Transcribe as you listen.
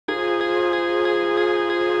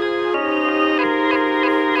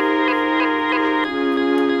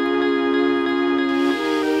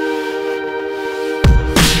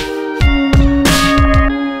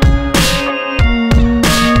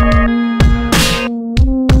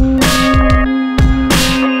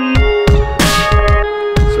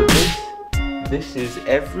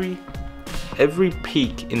every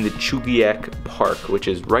peak in the Mchugh Park, which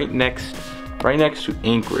is right next to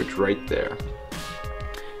Anchorage, right there.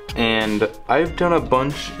 And I've done a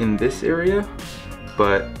bunch in this area,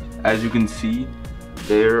 but as you can see,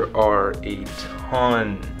 there are a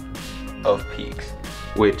ton of peaks,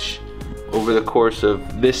 which over the course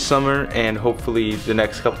of this summer and hopefully the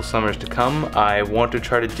next couple summers to come, I want to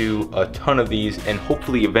try to do a ton of these and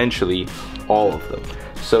hopefully eventually all of them.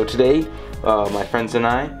 So today, my friends and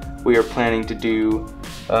I, we are planning to do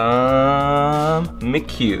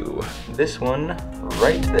Mchugh. This one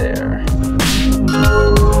right there.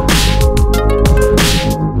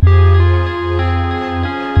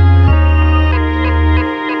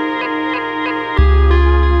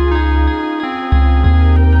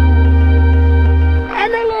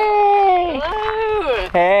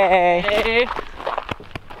 Hey! Hey!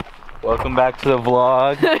 Welcome back to the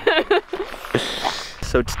vlog.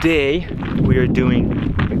 So today we are doing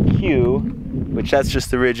Mchugh, which that's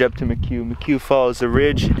just the ridge up to Mchugh. Mchugh follows the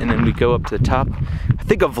ridge and then we go up to the top. I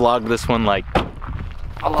think I've vlogged this one like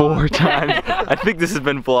 4 times. I think this has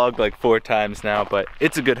been vlogged like 4 times now, but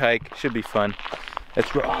it's a good hike, should be fun.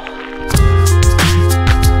 Let's roll.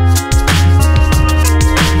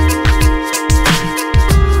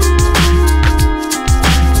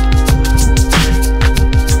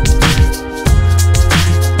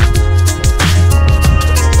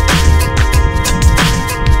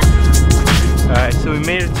 So we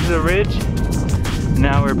made it to the ridge.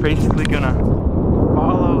 Now we're basically gonna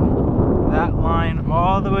follow that line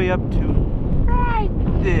all the way up to right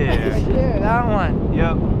there. Right there, that one.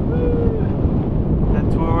 Yep.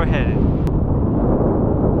 That's where we're headed.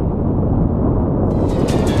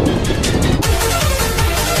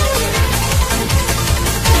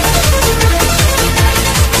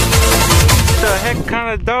 What the heck kind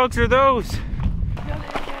of dogs are those?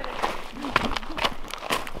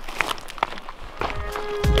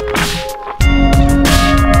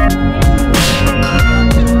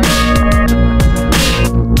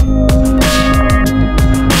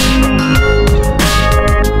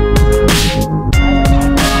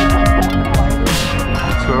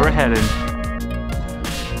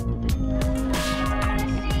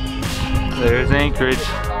 There's Anchorage.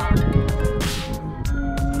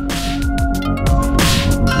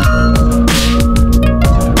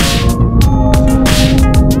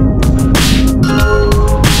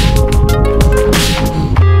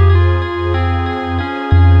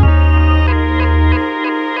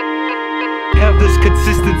 Have this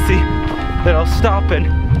consistency that I'll stop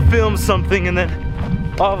and film something and then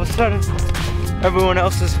all of a sudden everyone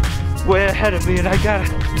else is way ahead of me and I gotta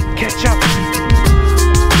catch up.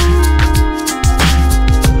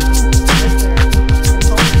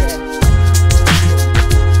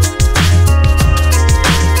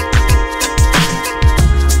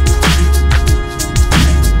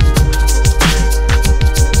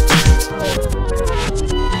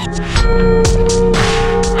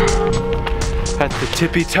 At the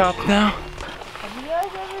tippy top now. Have you guys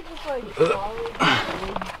ever just like followed the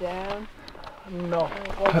ridge down? No.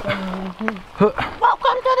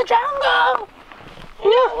 Welcome to the jungle! You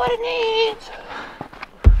know what it needs!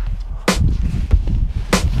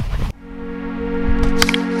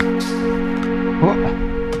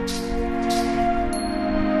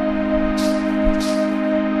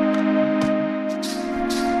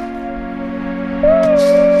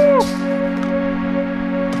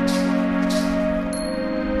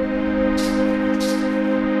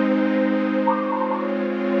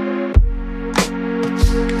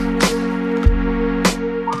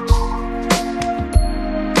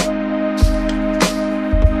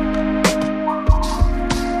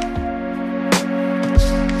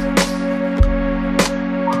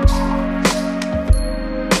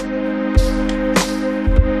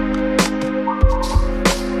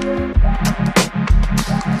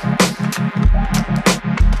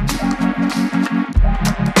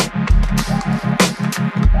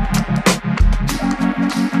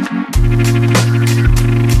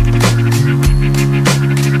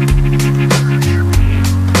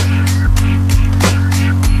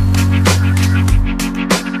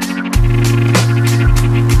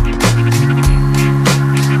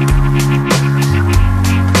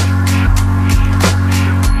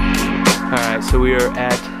 So we are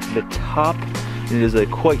at the top. It is a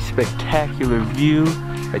quite spectacular view.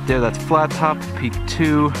 Right there, that's Flat Top, Peak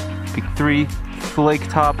 2, Peak 3, Flake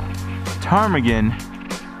Top, Ptarmigan.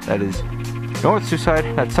 That is North Suicide,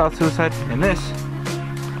 that's South Suicide, and this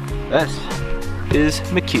is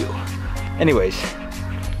Mchugh. Anyways,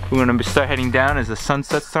 we're gonna start heading down as the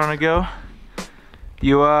sunset's starting to go.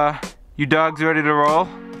 You dogs ready to roll?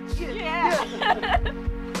 Yeah.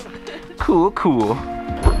 Cool, cool.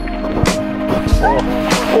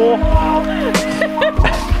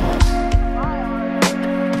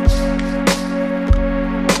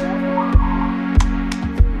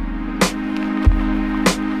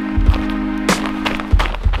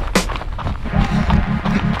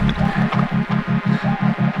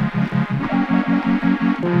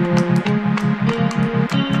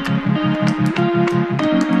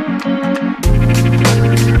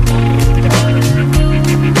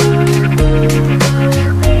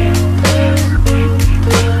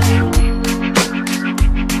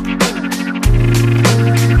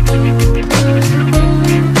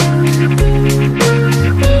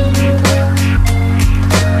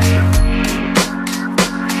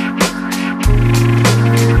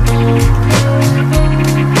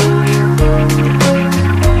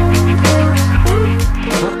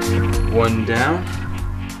 One down.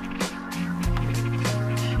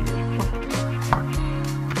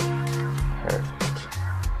 Perfect.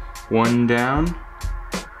 One down.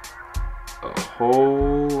 A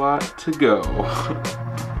whole lot to go.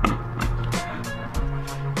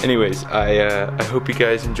 Anyways, I hope you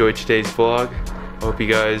guys enjoyed today's vlog. I hope you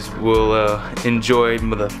guys will enjoy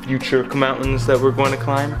the future mountains that we're going to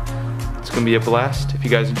climb. It's going to be a blast. If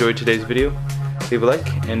you guys enjoyed today's video, leave a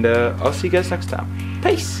like, and I'll see you guys next time.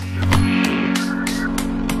 Peace!